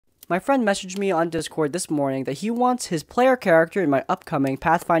My friend messaged me on Discord this morning that he wants his player character in my upcoming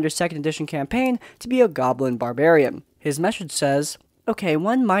Pathfinder 2nd Edition campaign to be a goblin barbarian. His message says, "Okay,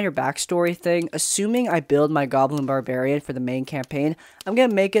 one minor backstory thing. Assuming I build my goblin barbarian for the main campaign, I'm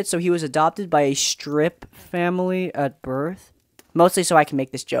gonna make it so he was adopted by a strip family at birth. Mostly so I can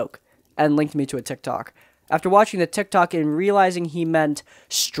make this joke." And linked me to a TikTok. After watching the TikTok and realizing he meant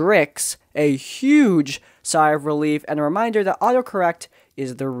Strix, a huge sigh of relief and a reminder that autocorrect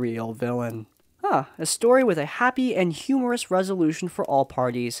is the real villain. A story with a happy and humorous resolution for all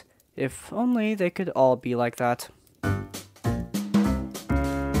parties. If only they could all be like that.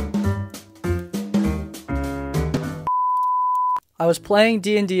 I was playing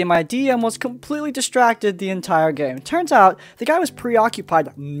D&D and my DM was completely distracted the entire game. Turns out, the guy was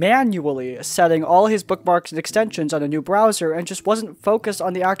preoccupied manually setting all his bookmarks and extensions on a new browser and just wasn't focused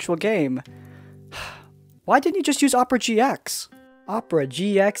on the actual game. Why didn't he just use Opera GX? Opera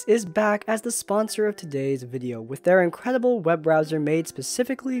GX is back as the sponsor of today's video with their incredible web browser made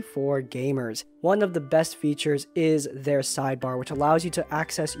specifically for gamers. One of the best features is their sidebar, which allows you to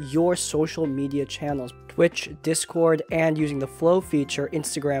access your social media channels. Twitch, Discord, and using the Flow feature,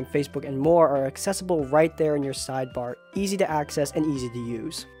 Instagram, Facebook, and more are accessible right there in your sidebar. Easy to access and easy to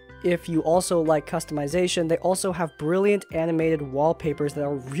use. If you also like customization, they also have brilliant animated wallpapers that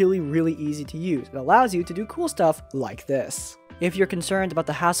are really easy to use. It allows you to do cool stuff like this. If you're concerned about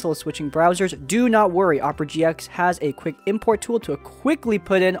the hassle of switching browsers, do not worry. Opera GX has a quick import tool to quickly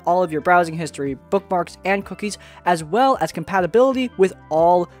put in all of your browsing history, bookmarks, and cookies, as well as compatibility with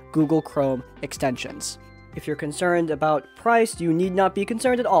all Google Chrome extensions. If you're concerned about price, you need not be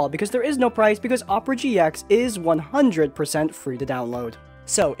concerned at all because there is no price because Opera GX is 100% free to download.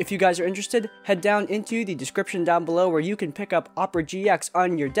 So, if you guys are interested, head down into the description down below where you can pick up Opera GX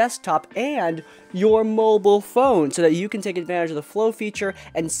on your desktop and your mobile phone so that you can take advantage of the Flow feature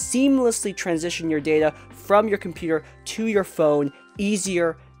and seamlessly transition your data from your computer to your phone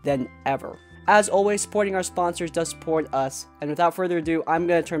easier than ever. As always, supporting our sponsors does support us, and without further ado, I'm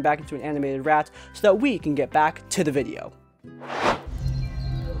going to turn back into an animated rat so that we can get back to the video.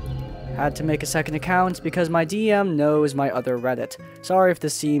 Had to make a second account because my DM knows my other Reddit. Sorry if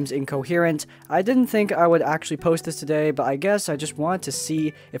this seems incoherent. I didn't think I would actually post this today, but I guess I just wanted to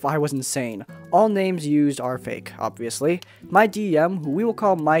see if I was insane. All names used are fake, obviously. My DM, who we will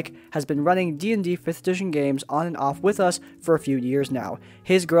call Mike, has been running D&D 5th edition games on and off with us for a few years now.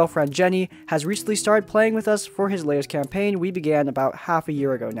 His girlfriend Jenny has recently started playing with us for his latest campaign we began about half a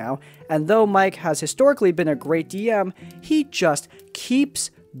year ago now, and though Mike has historically been a great DM, he just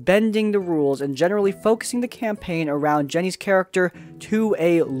keeps bending the rules and generally focusing the campaign around Jenny's character to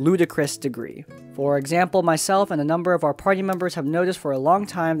a ludicrous degree. For example, myself and a number of our party members have noticed for a long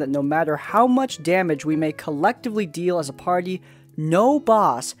time that no matter how much damage we may collectively deal as a party, no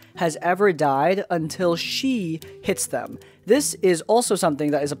boss has ever died until she hits them. This is also something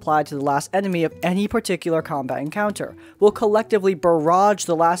that is applied to the last enemy of any particular combat encounter. We'll collectively barrage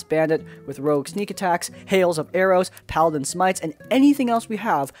the last bandit with rogue sneak attacks, hails of arrows, paladin smites, and anything else we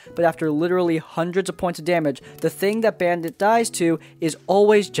have, but after literally hundreds of points of damage, the thing that bandit dies to is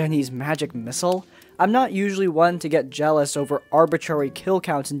always Jenny's magic missile. I'm not usually one to get jealous over arbitrary kill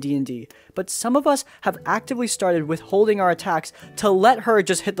counts in D&D, but some of us have actively started withholding our attacks to let her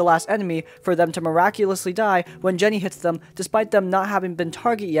just hit the last enemy for them to miraculously die when Jenny hits them despite them not having been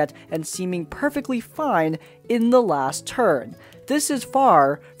target yet and seeming perfectly fine in the last turn. This is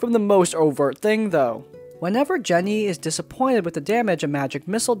far from the most overt thing though. Whenever Jenny is disappointed with the damage a magic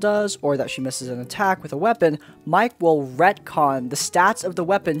missile does, or that she misses an attack with a weapon, Mike will retcon the stats of the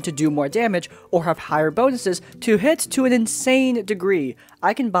weapon to do more damage, or have higher bonuses to hit to an insane degree.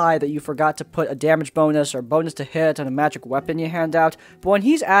 I can buy that you forgot to put a damage bonus or bonus to hit on a magic weapon you hand out, but when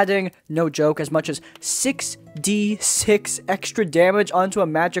he's adding, no joke, as much as 6d6 extra damage onto a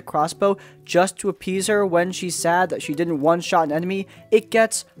magic crossbow just to appease her when she's sad that she didn't one-shot an enemy, it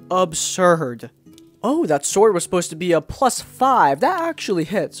gets absurd. Oh, that sword was supposed to be a +5, that actually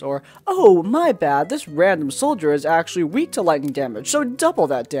hits, or, oh, my bad, this random soldier is actually weak to lightning damage, so double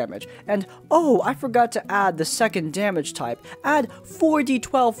that damage, and, oh, I forgot to add the second damage type, add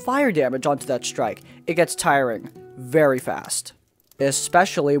 4d12 fire damage onto that strike. It gets tiring very fast.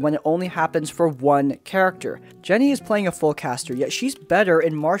 Especially when it only happens for one character. Jenny is playing a full caster, yet she's better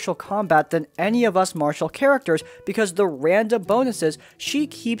in martial combat than any of us martial characters because the random bonuses she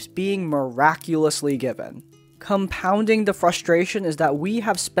keeps being miraculously given. Compounding the frustration is that we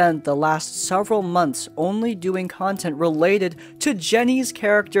have spent the last several months only doing content related to Jenny's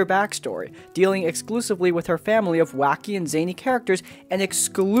character backstory, dealing exclusively with her family of wacky and zany characters and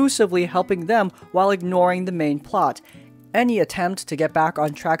exclusively helping them while ignoring the main plot. Any attempt to get back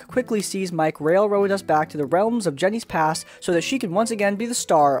on track quickly sees Mike railroad us back to the realms of Jenny's past so that she can once again be the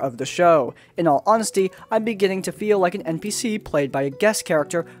star of the show. In all honesty, I'm beginning to feel like an NPC played by a guest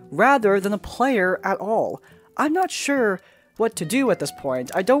character rather than a player at all. I'm not sure what to do at this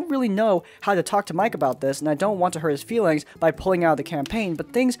point. I don't really know how to talk to Mike about this, and I don't want to hurt his feelings by pulling out of the campaign,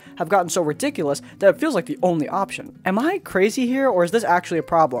 but things have gotten so ridiculous that it feels like the only option. Am I crazy here, or is this actually a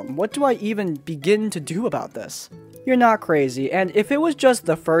problem? What do I even begin to do about this? You're not crazy, and if it was just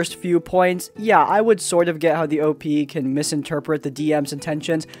the first few points, yeah, I would sort of get how the OP can misinterpret the DM's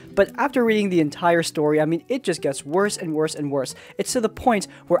intentions, but after reading the entire story, I mean, it just gets worse and worse and worse. It's to the point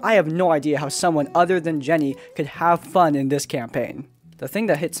where I have no idea how someone other than Jenny could have fun in this campaign. The thing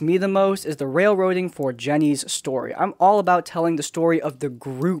that hits me the most is the railroading for Jenny's story. I'm all about telling the story of the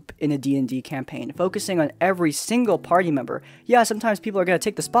group in a D&D campaign, focusing on every single party member. Yeah, sometimes people are going to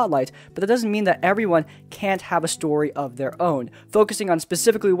take the spotlight, but that doesn't mean that everyone can't have a story of their own. Focusing on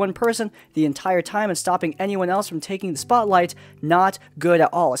specifically one person the entire time and stopping anyone else from taking the spotlight, not good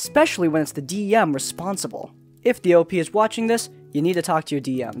at all, especially when it's the DM responsible. If the OP is watching this, you need to talk to your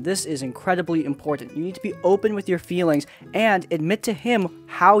DM. This is incredibly important. You need to be open with your feelings and admit to him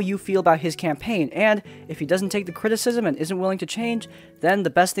how you feel about his campaign. And if he doesn't take the criticism and isn't willing to change, then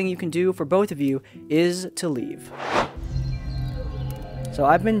the best thing you can do for both of you is to leave. So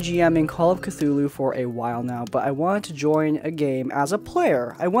I've been GMing Call of Cthulhu for a while now, but I wanted to join a game as a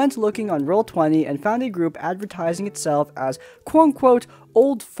player. I went looking on Roll20 and found a group advertising itself as quote-unquote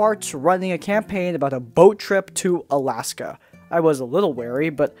old farts running a campaign about a boat trip to Alaska. I was a little wary,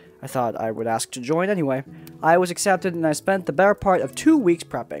 but I thought I would ask to join anyway. I was accepted and I spent the better part of 2 weeks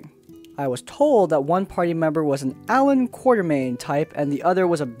prepping. I was told that one party member was an Alan Quartermain type and the other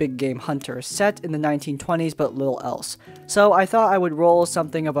was a big game hunter, set in the 1920s but little else. So I thought I would roll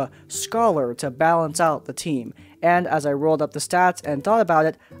something of a scholar to balance out the team, and as I rolled up the stats and thought about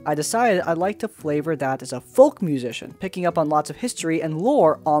it, I decided I'd like to flavor that as a folk musician, picking up on lots of history and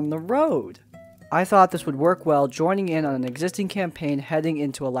lore on the road. I thought this would work well joining in on an existing campaign heading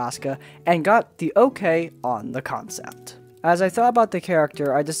into Alaska, and got the okay on the concept. As I thought about the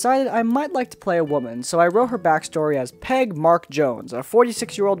character, I decided I might like to play a woman, so I wrote her backstory as Peg Mark Jones, a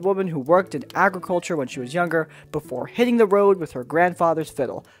 46-year-old woman who worked in agriculture when she was younger, before hitting the road with her grandfather's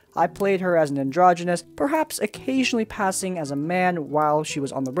fiddle. I played her as an androgynous, perhaps occasionally passing as a man while she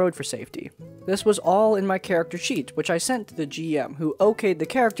was on the road for safety. This was all in my character sheet, which I sent to the GM, who okayed the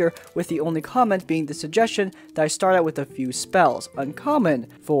character, with the only comment being the suggestion that I start out with a few spells, uncommon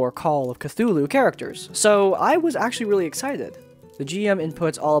for Call of Cthulhu characters. So I was actually really excited. The GM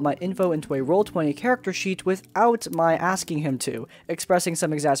inputs all of my info into a Roll20 character sheet without my asking him to, expressing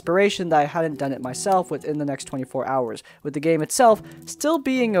some exasperation that I hadn't done it myself within the next 24 hours, with the game itself still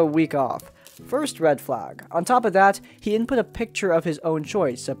being a week off. First red flag. On top of that, he input a picture of his own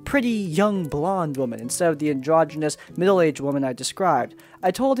choice, a pretty young blonde woman instead of the androgynous middle-aged woman I described.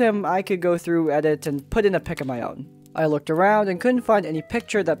 I told him I could go through edit and put in a pic of my own. I looked around and couldn't find any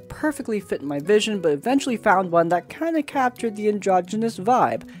picture that perfectly fit my vision, but eventually found one that kinda captured the androgynous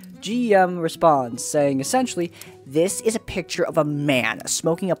vibe. GM responds, saying essentially, "This is a picture of a man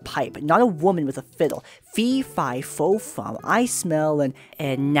smoking a pipe, not a woman with a fiddle. Fee, fi, fo, fum, I smell an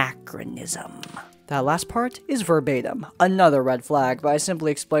anachronism." That last part is verbatim. Another red flag, but I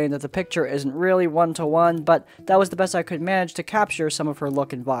simply explained that the picture isn't really one-to-one, but that was the best I could manage to capture some of her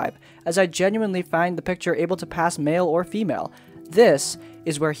look and vibe, as I genuinely find the picture able to pass male or female. This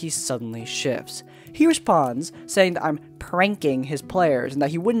is where he suddenly shifts. He responds, saying that I'm pranking his players and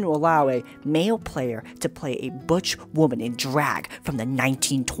that he wouldn't allow a male player to play a butch woman in drag from the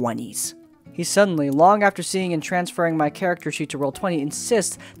 1920s. He suddenly, long after seeing and transferring my character sheet to Roll20,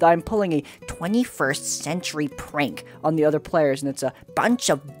 insists that I'm pulling a 21st century prank on the other players and it's a bunch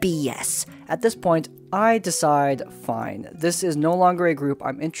of BS. At this point, I decide, fine, this is no longer a group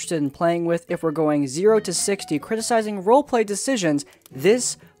I'm interested in playing with if we're going 0 to 60 criticizing roleplay decisions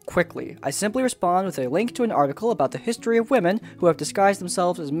this quickly. I simply respond with a link to an article about the history of women who have disguised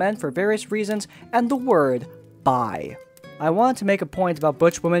themselves as men for various reasons and the word bi. I wanted to make a point about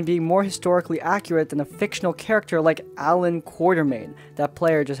butch women being more historically accurate than a fictional character like Alan Quartermain. That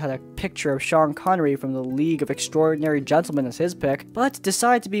player just had a picture of Sean Connery from the League of Extraordinary Gentlemen as his pick, but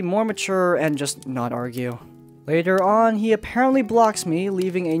decided to be more mature and just not argue. Later on, he apparently blocks me,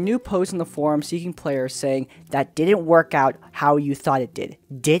 leaving a new post in the forum seeking players saying, "That didn't work out how you thought it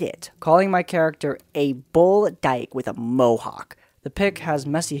did it?" Calling my character a bull dyke with a mohawk. The pic has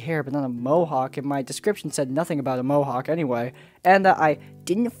messy hair but not a mohawk, and my description said nothing about a mohawk anyway, and that I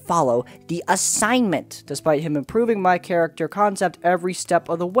didn't follow the assignment, despite him improving my character concept every step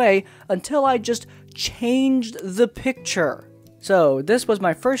of the way until I just changed the picture. So, this was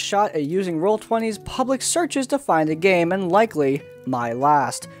my first shot at using Roll20's public searches to find a game, and likely, my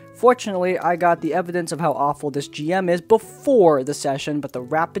last. Fortunately, I got the evidence of how awful this GM is before the session, but the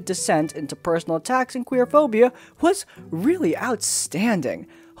rapid descent into personal attacks and queerphobia was really outstanding.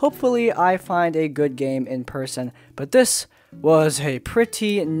 Hopefully, I find a good game in person, but this was a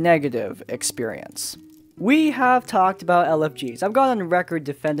pretty negative experience. We have talked about LFGs. I've gone on record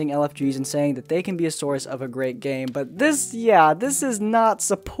defending LFGs and saying that they can be a source of a great game, but this is not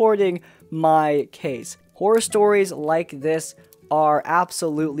supporting my case. Horror stories like this are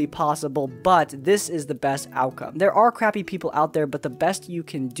absolutely possible, but this is the best outcome. There are crappy people out there, but the best you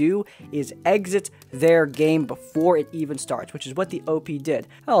can do is exit their game before it even starts, which is what the OP did.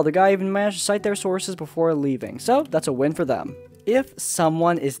 Hell, the guy even managed to cite their sources before leaving, so that's a win for them. If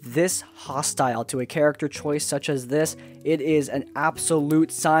someone is this hostile to a character choice such as this, it is an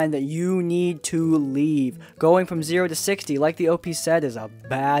absolute sign that you need to leave. Going from 0 to 60, like the OP said, is a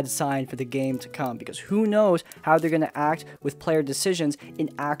bad sign for the game to come, because who knows how they're going to act with player decisions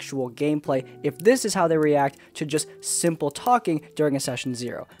in actual gameplay if this is how they react to just simple talking during a session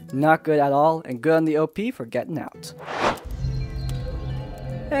 0. Not good at all, and good on the OP for getting out.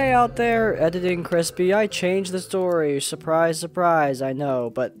 Hey out there, editing crispy, I changed the story. Surprise, surprise, I know,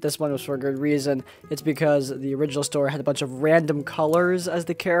 but this one was for a good reason. It's because the original story had a bunch of random colors as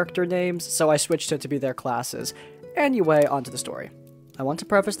the character names, so I switched it to be their classes. Anyway, onto the story. I want to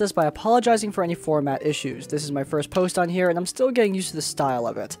preface this by apologizing for any format issues. This is my first post on here, and I'm still getting used to the style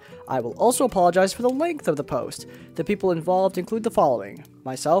of it. I will also apologize for the length of the post. The people involved include the following: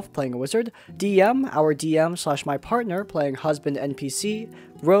 myself, playing a wizard; DM, our DM / my partner, playing husband NPC;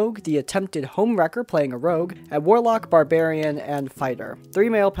 Rogue, the attempted Homewrecker, playing a rogue; and Warlock, Barbarian, and Fighter. 3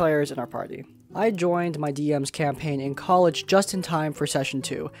 male players in our party. I joined my DM's campaign in college just in time for Session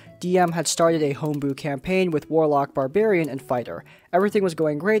 2. DM had started a homebrew campaign with Warlock, Barbarian, and Fighter. Everything was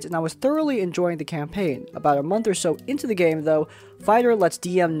going great, and I was thoroughly enjoying the campaign. About a month or so into the game, though, Fighter lets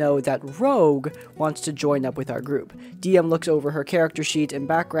DM know that Rogue wants to join up with our group. DM looks over her character sheet and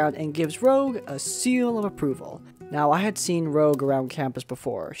background and gives Rogue a seal of approval. Now, I had seen Rogue around campus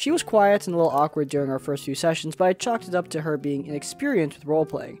before. She was quiet and a little awkward during our first few sessions, but I chalked it up to her being inexperienced with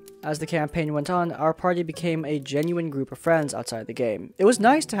roleplaying. As the campaign went on, our party became a genuine group of friends outside the game. It was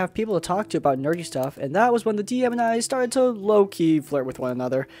nice to have people to talk to about nerdy stuff, and that was when the DM and I started to low-key flirt with one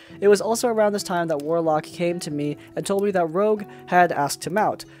another. It was also around this time that Warlock came to me and told me that Rogue had asked him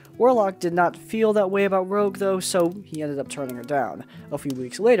out. Warlock did not feel that way about Rogue though, so he ended up turning her down. A few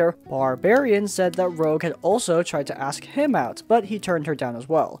weeks later, Barbarian said that Rogue had also tried to ask him out, but he turned her down as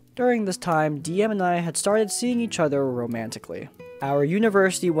well. During this time, DM and I had started seeing each other romantically. Our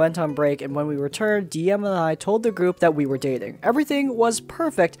university went on break, and when we returned, DM and I told the group that we were dating. Everything was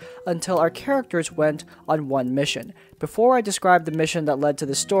perfect until our characters went on one mission. Before I describe the mission that led to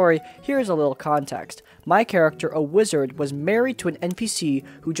the story, here's a little context. My character, a wizard, was married to an NPC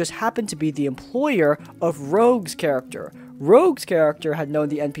who just happened to be the employer of Rogue's character. Rogue's character had known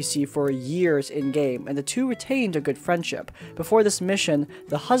the NPC for years in-game, and the two retained a good friendship. Before this mission,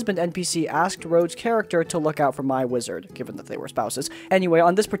 the husband NPC asked Rogue's character to look out for my wizard, given that they were spouses. Anyway,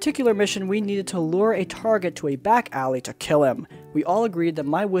 on this particular mission, we needed to lure a target to a back alley to kill him. We all agreed that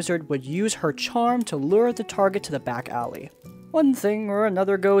my wizard would use her charm to lure the target to the back alley. One thing or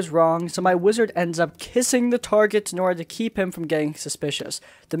another goes wrong, so my wizard ends up kissing the target in order to keep him from getting suspicious.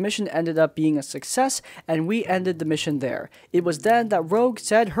 The mission ended up being a success, and we ended the mission there. It was then that Rogue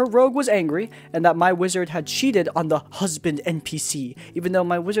said her rogue was angry, and that my wizard had cheated on the husband NPC. Even though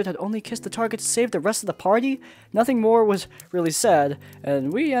my wizard had only kissed the target to save the rest of the party, nothing more was really said,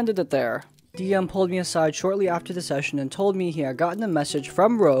 and we ended it there. DM pulled me aside shortly after the session and told me he had gotten a message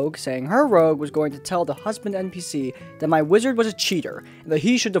from Rogue saying her rogue was going to tell the husband NPC that my wizard was a cheater and that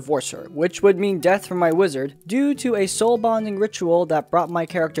he should divorce her, which would mean death for my wizard due to a soul bonding ritual that brought my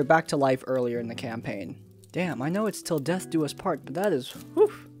character back to life earlier in the campaign. Damn, I know it's till death do us part, but that is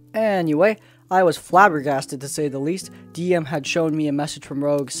whew. Anyway, I was flabbergasted to say the least. DM had shown me a message from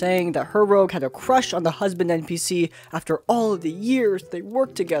Rogue saying that her rogue had a crush on the husband NPC after all of the years they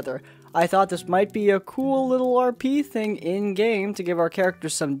worked together. I thought this might be a cool little RP thing in-game to give our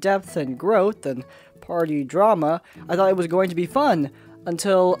characters some depth and growth and party drama. I thought it was going to be fun,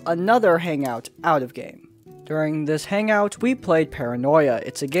 until another hangout out of game. During this hangout, we played Paranoia.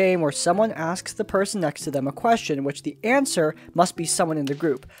 It's a game where someone asks the person next to them a question, which the answer must be someone in the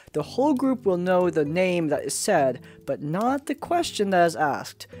group. The whole group will know the name that is said, but not the question that is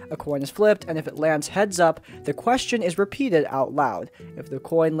asked. A coin is flipped, and if it lands heads up, the question is repeated out loud. If the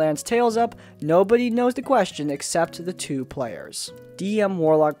coin lands tails up, nobody knows the question except the two players. DM,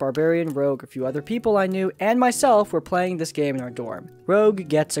 Warlock, Barbarian, Rogue, a few other people I knew, and myself were playing this game in our dorm. Rogue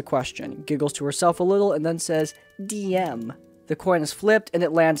gets a question, giggles to herself a little, and then says, DM. The coin is flipped, and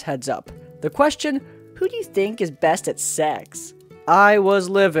it lands heads up. The question, who do you think is best at sex? I was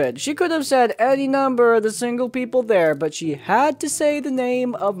livid. She could have said any number of the single people there, but she had to say the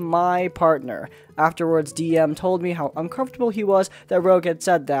name of my partner. Afterwards, DM told me how uncomfortable he was that Rogue had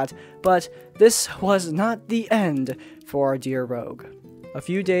said that, but this was not the end for our dear Rogue. A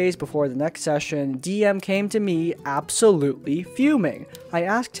few days before the next session, DM came to me absolutely fuming. I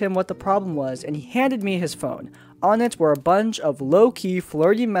asked him what the problem was, and he handed me his phone. On it were a bunch of low-key,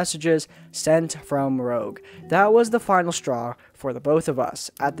 flirty messages sent from Rogue. That was the final straw for the both of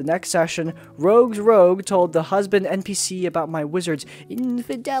us. At the next session, Rogue's Rogue told the husband NPC about my wizard's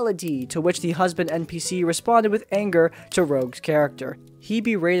infidelity, to which the husband NPC responded with anger to Rogue's character. He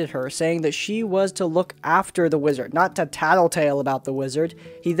berated her, saying that she was to look after the wizard, not to tattletale about the wizard.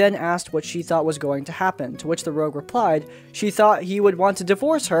 He then asked what she thought was going to happen, to which the rogue replied she thought he would want to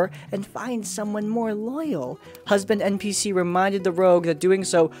divorce her and find someone more loyal. Husband NPC reminded the rogue that doing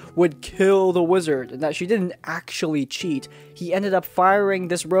so would kill the wizard, and that she didn't actually cheat. He ended up firing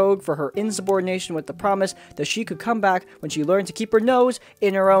this rogue for her insubordination with the promise that she could come back when she learned to keep her nose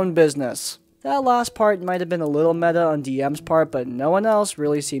in her own business. That last part might have been a little meta on DM's part, but no one else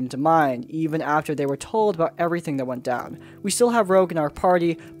really seemed to mind, even after they were told about everything that went down. We still have Rogue in our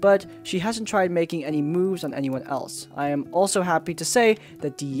party, but she hasn't tried making any moves on anyone else. I am also happy to say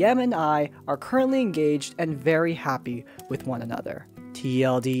that DM and I are currently engaged and very happy with one another.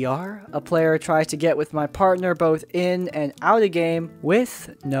 TLDR, a player tries to get with my partner both in and out of game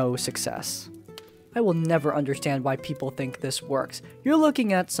with no success. I will never understand why people think this works. You're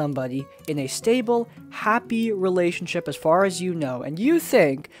looking at somebody in a stable, happy relationship as far as you know, and you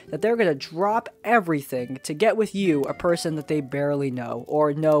think that they're gonna drop everything to get with you, a person that they barely know,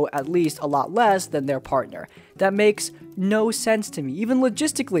 or know at least a lot less than their partner. That makes no sense to me, even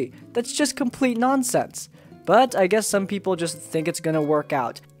logistically. That's just complete nonsense. But I guess some people just think it's gonna work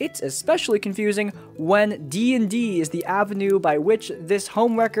out. It's especially confusing when D&D is the avenue by which this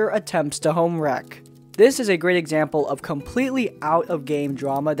homewrecker attempts to homewreck. This is a great example of completely out-of-game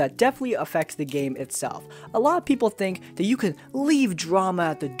drama that definitely affects the game itself. A lot of people think that you can leave drama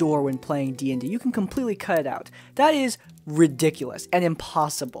at the door when playing D&D. You can completely cut it out. That is ridiculous and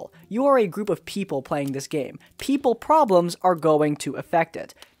impossible. You are a group of people playing this game. People problems are going to affect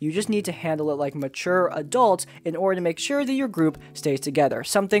it. You just need to handle it like mature adults in order to make sure that your group stays together.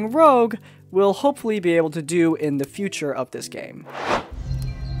 Something Rogue will hopefully be able to do in the future of this game.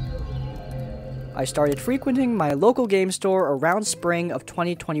 I started frequenting my local game store around spring of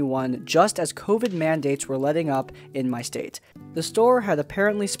 2021, just as COVID mandates were letting up in my state. The store had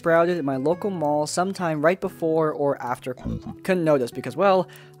apparently sprouted in my local mall sometime right before or after. Couldn't notice because, well,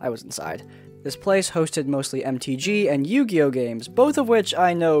 I was inside. This place hosted mostly MTG and Yu-Gi-Oh games, both of which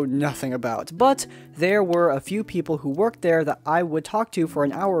I know nothing about, but there were a few people who worked there that I would talk to for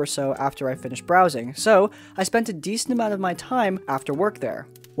an hour or so after I finished browsing, so I spent a decent amount of my time after work there.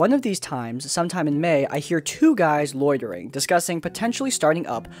 One of these times, sometime in May, I hear two guys loitering, discussing potentially starting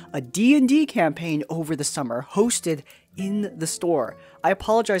up a D&D campaign over the summer, hosted in the store. I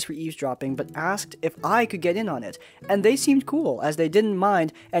apologized for eavesdropping, but asked if I could get in on it, and they seemed cool, as they didn't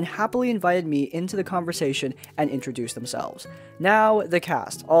mind and happily invited me into the conversation and introduced themselves. Now, the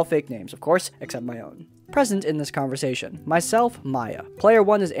cast, all fake names, of course, except my own. Present in this conversation, myself, Maya. Player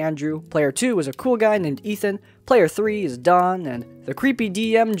 1 is Andrew, Player 2 is a cool guy named Ethan, Player 3 is Don, and the creepy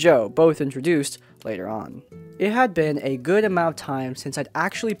DM Joe, both introduced later on. It had been a good amount of time since I'd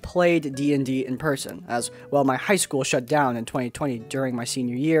actually played D&D in person, as, well, my high school shut down in 2020 during my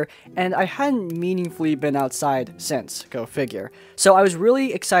senior year, and I hadn't meaningfully been outside since, go figure. So I was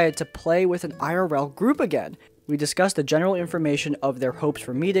really excited to play with an IRL group again. We discussed the general information of their hopes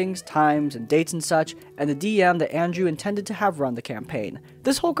for meetings, times, and dates and such, and the DM that Andrew intended to have run the campaign.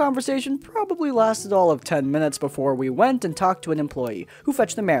 This whole conversation probably lasted all of 10 minutes before we went and talked to an employee, who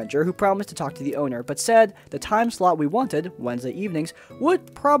fetched the manager, who promised to talk to the owner, but said the time slot we wanted, Wednesday evenings,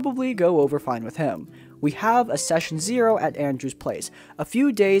 would probably go over fine with him. We have a session 0 at Andrew's place, a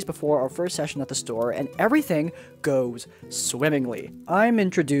few days before our first session at the store, and everything goes swimmingly. I'm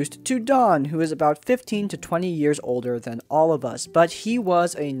introduced to Don, who is about 15 to 20 years older than all of us, but he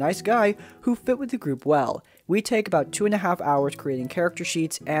was a nice guy who fit with the group well. We take about 2.5 hours creating character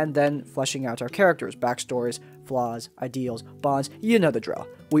sheets and then fleshing out our characters, backstories, flaws, ideals, bonds, you know the drill.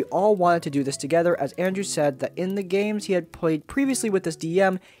 We all wanted to do this together, as Andrew said that in the games he had played previously with this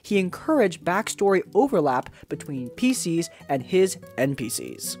DM, he encouraged backstory overlap between PCs and his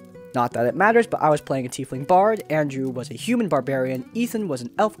NPCs. Not that it matters, but I was playing a tiefling bard, Andrew was a human barbarian, Ethan was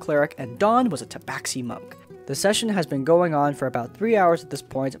an elf cleric, and Don was a tabaxi monk. The session has been going on for about 3 hours at this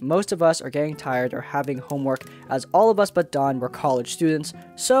point. Most of us are getting tired or having homework, as all of us but Don were college students,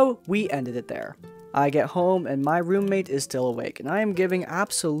 so we ended it there. I get home and my roommate is still awake, and I am giving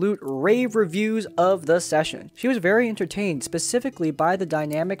absolute rave reviews of the session. She was very entertained, specifically by the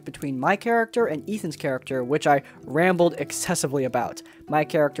dynamic between my character and Ethan's character, which I rambled excessively about. My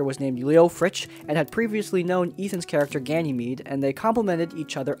character was named Leo Fritsch and had previously known Ethan's character Ganymede, and they complemented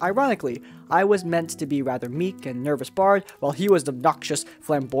each other ironically. I was meant to be rather meek and nervous bard, while he was the obnoxious,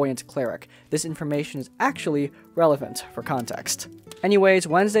 flamboyant cleric. This information is actually relevant for context. Anyways,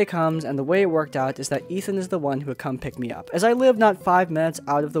 Wednesday comes, and the way it worked out is that Ethan is the one who would come pick me up, as I live not 5 minutes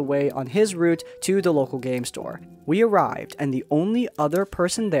out of the way on his route to the local game store. We arrived, and the only other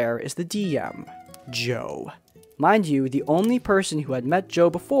person there is the DM, Joe. Mind you, the only person who had met Joe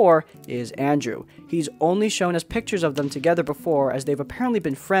before is Andrew. He's only shown us pictures of them together before, as they've apparently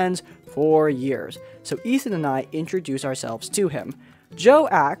been friends for years. So Ethan and I introduce ourselves to him. Joe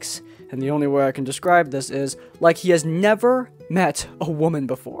acts, and the only way I can describe this is, like he has never met a woman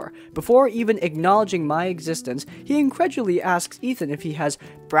before. Before even acknowledging my existence, he incredulously asks Ethan if he has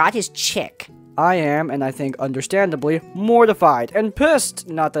brought his chick. I am, and I think understandably, mortified and pissed.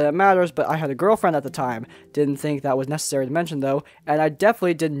 Not that it matters, but I had a girlfriend at the time. Didn't think that was necessary to mention though, and I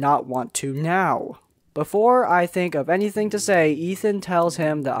definitely did not want to now. Before I think of anything to say, Ethan tells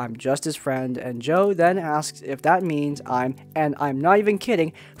him that I'm just his friend, and Joe then asks if that means I'm, and I'm not even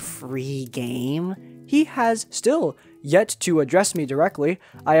kidding, free game. He has still yet to address me directly.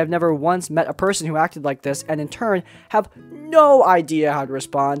 I have never once met a person who acted like this, and in turn, have no idea how to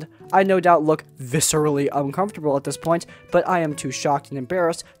respond. I no doubt look viscerally uncomfortable at this point, but I am too shocked and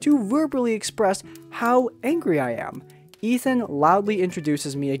embarrassed to verbally express how angry I am. Ethan loudly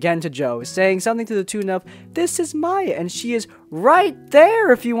introduces me again to Joe, saying something to the tune of, "This is Maya, and she is right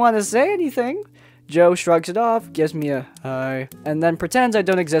there if you want to say anything." Joe shrugs it off, gives me a hi, and then pretends I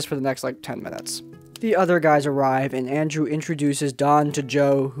don't exist for the next 10 minutes. The other guys arrive, and Andrew introduces Don to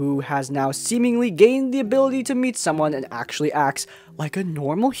Joe, who has now seemingly gained the ability to meet someone and actually acts like a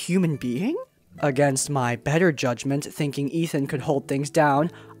normal human being? Against my better judgment, thinking Ethan could hold things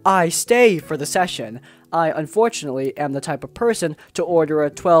down, I stay for the session. I, unfortunately, am the type of person to order a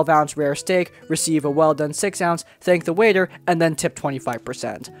 12-ounce rare steak, receive a well-done 6-ounce, thank the waiter, and then tip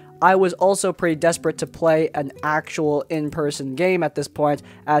 25%. I was also pretty desperate to play an actual in-person game at this point,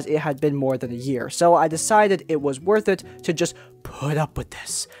 as it had been more than a year, so I decided it was worth it to just put up with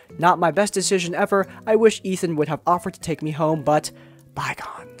this. Not my best decision ever. I wish Ethan would have offered to take me home, but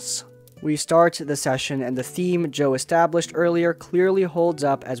bygones. We start the session, and the theme Joe established earlier clearly holds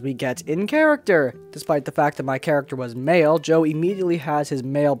up as we get in character. Despite the fact that my character was male, Joe immediately has his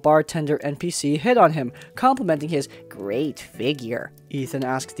male bartender NPC hit on him, complimenting his great figure. Ethan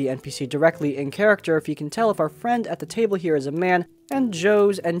asks the NPC directly in character if he can tell if our friend at the table here is a man, and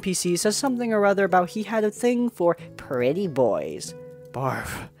Joe's NPC says something or other about he had a thing for pretty boys.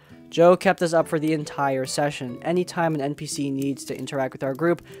 Barf. Joe kept this up for the entire session. Anytime an NPC needs to interact with our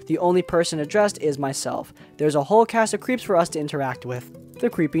group, the only person addressed is myself. There's a whole cast of creeps for us to interact with. The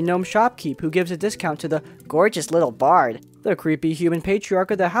creepy gnome shopkeep, who gives a discount to the gorgeous little bard. The creepy human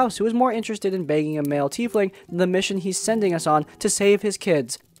patriarch of the house, who is more interested in begging a male tiefling than the mission he's sending us on to save his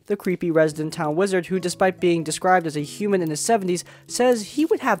kids. The creepy resident town wizard, who, despite being described as a human in his 70s, says he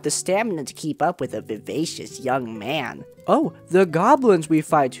would have the stamina to keep up with a vivacious young man. Oh, the goblins we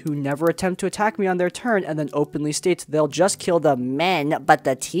fight, who never attempt to attack me on their turn and then openly state they'll just kill the men, but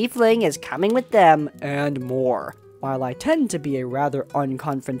the tiefling is coming with them, and more. While I tend to be a rather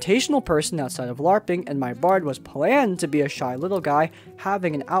unconfrontational person outside of LARPing, and my bard was planned to be a shy little guy,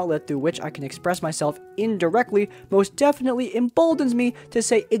 having an outlet through which I can express myself indirectly most definitely emboldens me to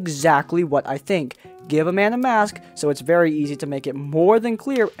say exactly what I think. Give a man a mask, so it's very easy to make it more than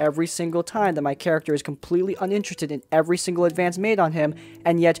clear every single time that my character is completely uninterested in every single advance made on him,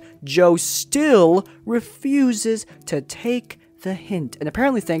 and yet Joe still refuses to take the hint, and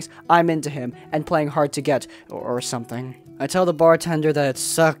apparently thinks I'm into him and playing hard to get, or something. I tell the bartender that it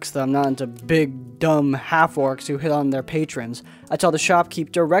sucks that I'm not into big, dumb half-orcs who hit on their patrons. I tell the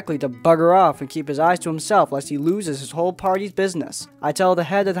shopkeep directly to bugger off and keep his eyes to himself lest he loses his whole party's business. I tell the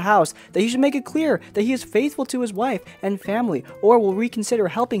head of the house that he should make it clear that he is faithful to his wife and family, or will reconsider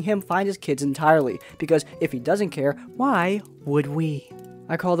helping him find his kids entirely, because if he doesn't care, why would we?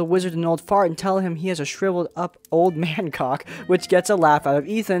 I call the wizard an old fart and tell him he has a shriveled up old man cock, which gets a laugh out of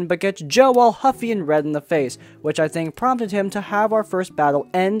Ethan, but gets Joe all huffy and red in the face, which I think prompted him to have our first battle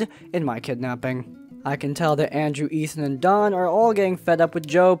end in my kidnapping. I can tell that Andrew, Ethan, and Don are all getting fed up with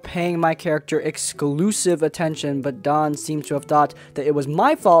Joe paying my character exclusive attention, but Don seems to have thought that it was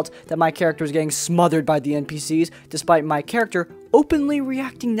my fault that my character was getting smothered by the NPCs, despite my character openly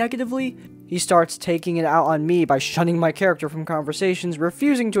reacting negatively. He starts taking it out on me by shunning my character from conversations,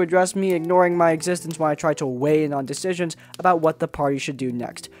 refusing to address me, ignoring my existence when I try to weigh in on decisions about what the party should do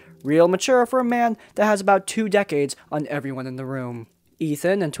next. Real mature for a man that has about 2 decades on everyone in the room.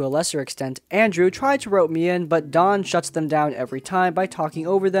 Ethan, and to a lesser extent Andrew, try to rope me in, but Don shuts them down every time by talking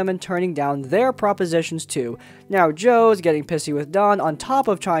over them and turning down their propositions too. Now Joe's getting pissy with Don on top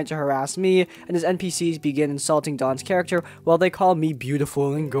of trying to harass me, and his NPCs begin insulting Don's character while they call me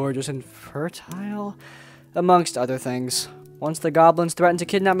beautiful and gorgeous and fertile, amongst other things. Once the goblins threaten to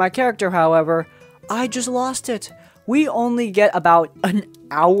kidnap my character, however, I just lost it. We only get about an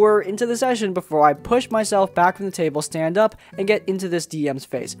hour into the session before I push myself back from the table, stand up, and get into this DM's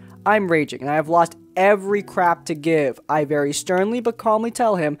face. I'm raging, and I have lost every crap to give. I very sternly but calmly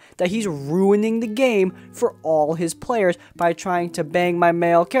tell him that he's ruining the game for all his players by trying to bang my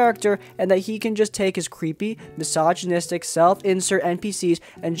male character, and that he can just take his creepy, misogynistic, self-insert NPCs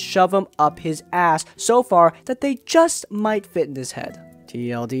and shove them up his ass so far that they just might fit in his head.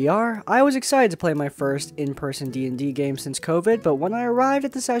 TLDR, I was excited to play my first in-person D&D game since COVID, but when I arrived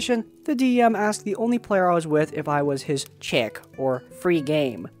at the session, the DM asked the only player I was with if I was his chick, or free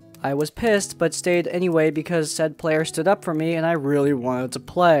game. I was pissed, but stayed anyway because said player stood up for me and I really wanted to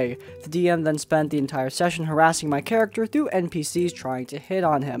play. The DM then spent the entire session harassing my character through NPCs trying to hit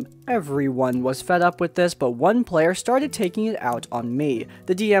on him. Everyone was fed up with this, but one player started taking it out on me.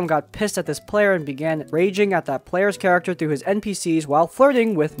 The DM got pissed at this player and began raging at that player's character through his NPCs while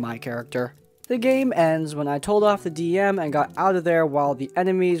flirting with my character. The game ends when I told off the DM and got out of there while the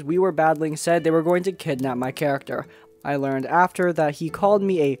enemies we were battling said they were going to kidnap my character. I learned after that he called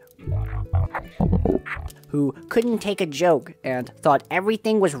me a who couldn't take a joke and thought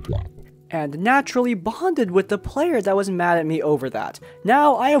everything was and naturally bonded with the player that was mad at me over that.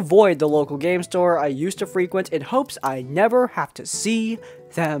 Now I avoid the local game store I used to frequent in hopes I never have to see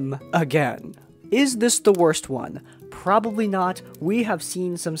them again. Is this the worst one? Probably not. We have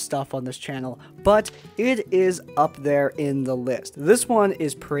seen some stuff on this channel, but it is up there in the list. This one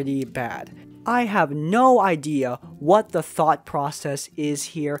is pretty bad. I have no idea what the thought process is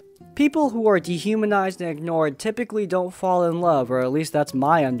here. People who are dehumanized and ignored typically don't fall in love, or at least that's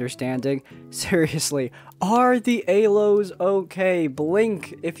my understanding. Seriously, are the ALOs okay?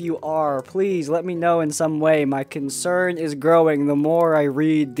 Blink if you are. Please let me know in some way. My concern is growing the more I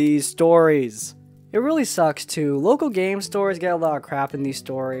read these stories. It really sucks too. Local game stores get a lot of crap in these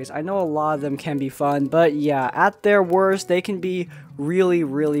stories. I know a lot of them can be fun, but yeah, at their worst, they can be really,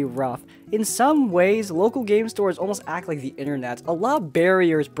 really rough. In some ways, local game stores almost act like the internet. A lot of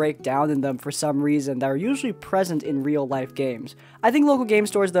barriers break down in them for some reason that are usually present in real-life games. I think local game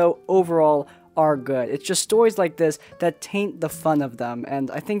stores, though, overall are good. It's just stories like this that taint the fun of them,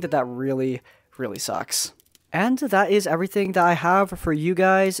 and I think that really, really sucks. And that is everything that I have for you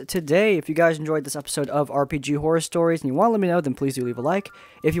guys today. If you guys enjoyed this episode of RPG Horror Stories and you want to let me know, then please do leave a like.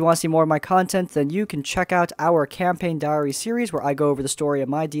 If you want to see more of my content, then you can check out our Campaign Diary series where I go over the story of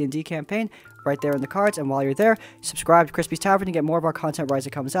my D&D campaign right there in the cards. And while you're there, subscribe to Crispy's Tavern to get more of our content right as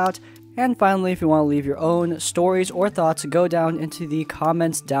it comes out. And finally, if you want to leave your own stories or thoughts, go down into the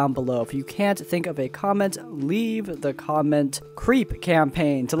comments down below. If you can't think of a comment, leave the comment creep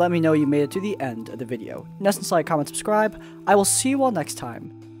campaign to let me know you made it to the end of the video. In essence, like, comment, subscribe. I will see you all next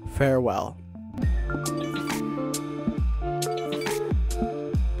time. Farewell.